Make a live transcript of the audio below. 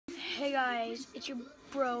Hey guys, it's your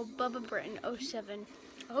bro Bubba Britton07.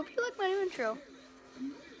 I hope you like my new intro.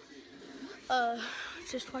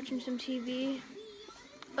 Just watching some TV.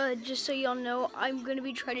 Just so y'all know, I'm gonna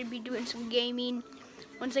be trying to be doing some gaming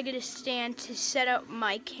once I get a stand to set up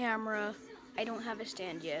my camera. I don't have a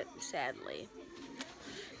stand yet, sadly.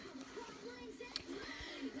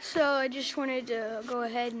 So I just wanted to go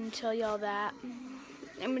ahead and tell y'all that.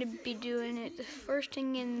 I'm gonna be doing it the first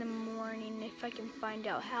thing in the morning if I can find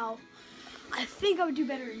out how. I think I would do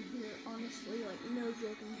better in here, honestly, like no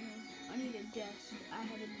joking. I need a desk. I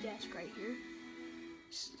have a desk right here.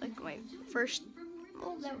 It's like my first,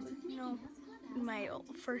 well, that was, my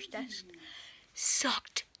first desk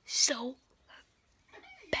sucked so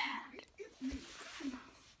bad.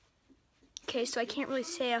 Okay, so I can't really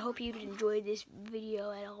say I hope you enjoyed this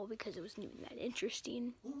video at all because it wasn't even that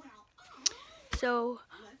interesting. So,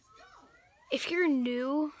 if you're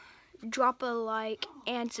new, drop a like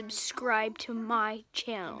and subscribe to my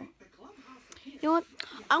channel. You know what?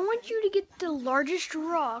 I want you to get the largest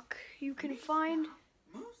rock you can find,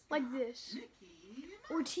 like this,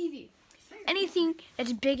 or TV. Anything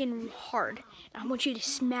that's big and hard. I want you to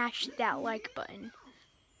smash that like button.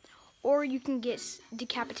 Or you can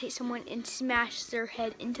decapitate someone and smash their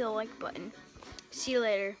head into the like button. See you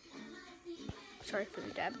later. Sorry for the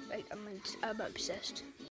dab. I'm obsessed.